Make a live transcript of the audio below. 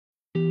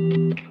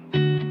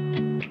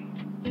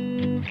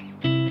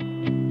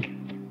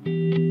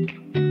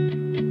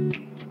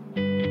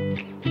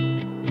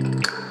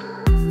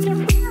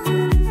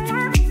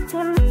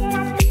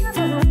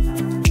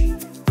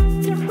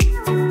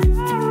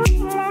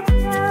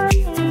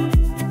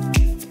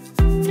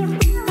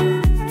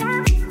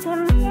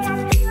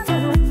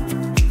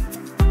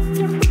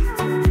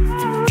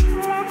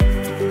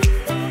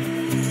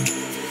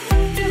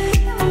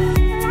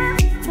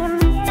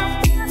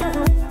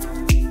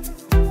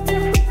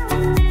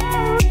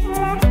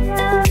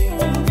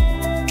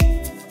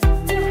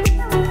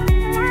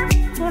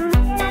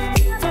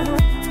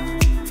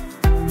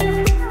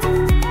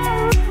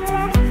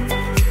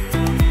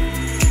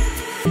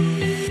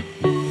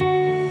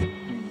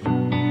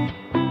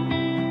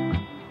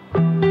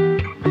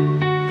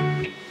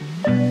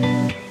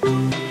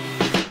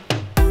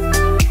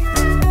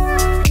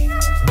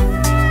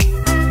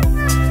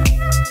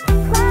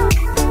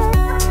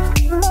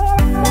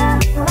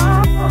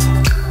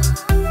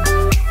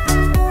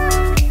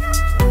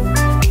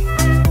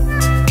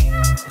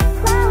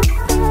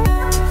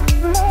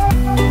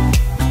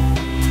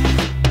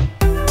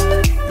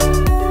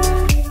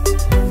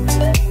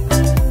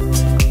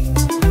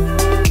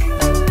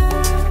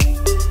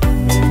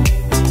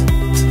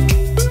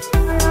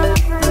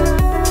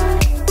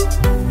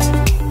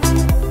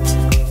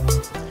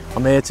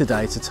I'm here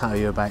today to tell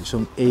you about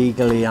some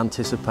eagerly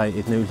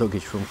anticipated new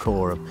luggage from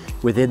Korum.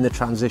 Within the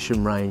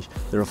Transition range,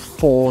 there are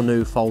 4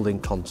 new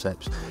folding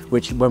concepts,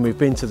 which when we've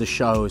been to the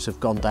shows have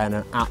gone down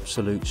an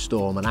absolute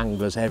storm, and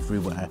anglers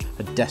everywhere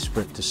are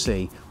desperate to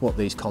see what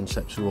these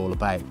concepts are all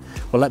about.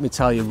 Well, let me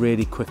tell you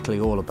really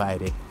quickly all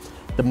about it.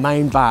 The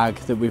main bag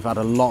that we've had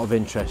a lot of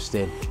interest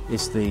in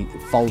is the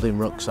folding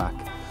rucksack.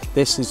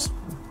 This has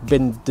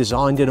been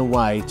designed in a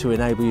way to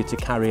enable you to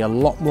carry a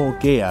lot more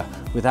gear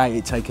without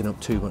it taking up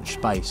too much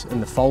space,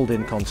 and the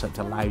folding concept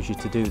allows you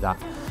to do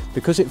that.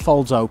 Because it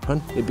folds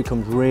open, it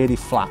becomes really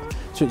flat,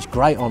 so it's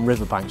great on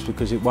riverbanks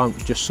because it won't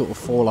just sort of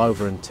fall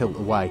over and tilt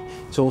away.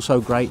 It's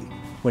also great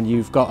when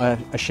you've got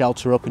a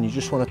shelter up and you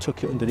just want to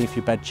tuck it underneath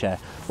your bed chair,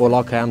 or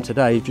like I am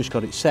today, you've just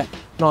got it set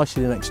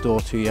nicely next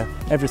door to you,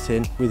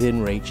 everything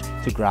within reach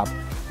to grab,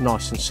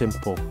 nice and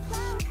simple.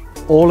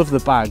 All of the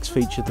bags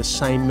feature the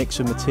same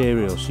mix of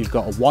materials. You've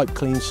got a white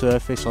clean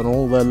surface on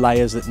all the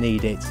layers that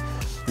need it.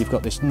 You've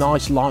got this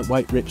nice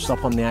lightweight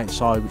ripstop on the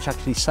outside, which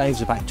actually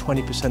saves about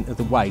 20% of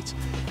the weight,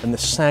 and the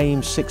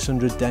same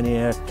 600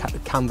 denier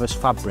canvas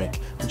fabric,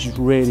 which is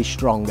really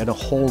strong and a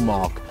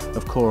hallmark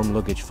of Korum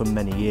luggage for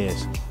many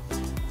years.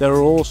 There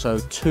are also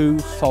 2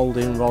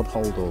 folding rod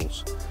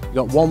holdalls. You've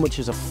got one which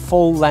is a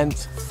full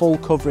length, full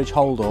coverage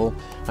holdall,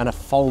 and a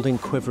folding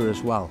quiver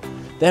as well.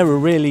 They're a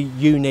really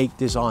unique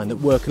design that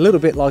work a little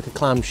bit like a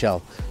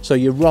clamshell. So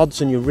your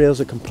rods and your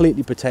reels are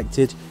completely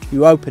protected.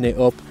 You open it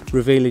up,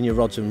 revealing your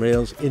rods and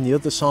reels. In the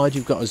other side,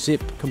 you've got a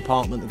zip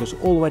compartment that goes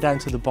all the way down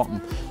to the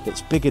bottom.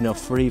 That's big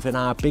enough for even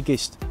our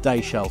biggest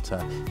day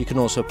shelter. You can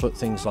also put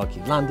things like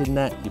your landing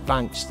net, your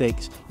bank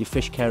sticks, your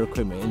fish care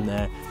equipment in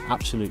there.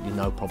 Absolutely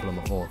no problem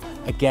at all.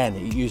 Again,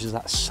 it uses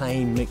that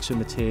same mix of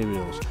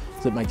materials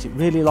that makes it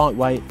really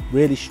lightweight,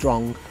 really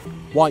strong,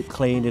 white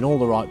cleaned in all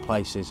the right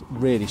places.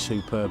 Really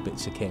superb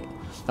bits of kit.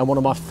 And one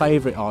of my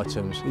favourite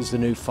items is the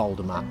new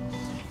folder mat.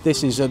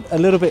 This is a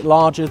little bit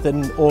larger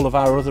than all of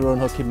our other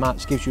unhooking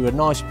mats, gives you a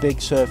nice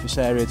big surface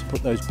area to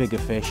put those bigger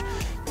fish.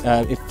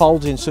 It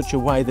folds in such a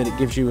way that it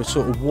gives you a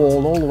sort of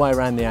wall all the way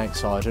around the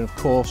outside, and of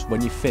course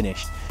when you're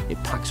finished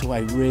it packs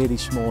away really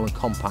small and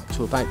compact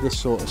to about this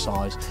sort of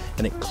size,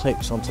 and it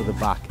clips onto the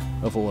back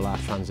of all our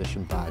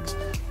Transition bags.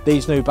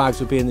 These new bags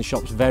will be in the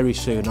shops very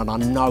soon, and I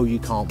know you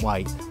can't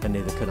wait, and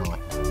neither can I.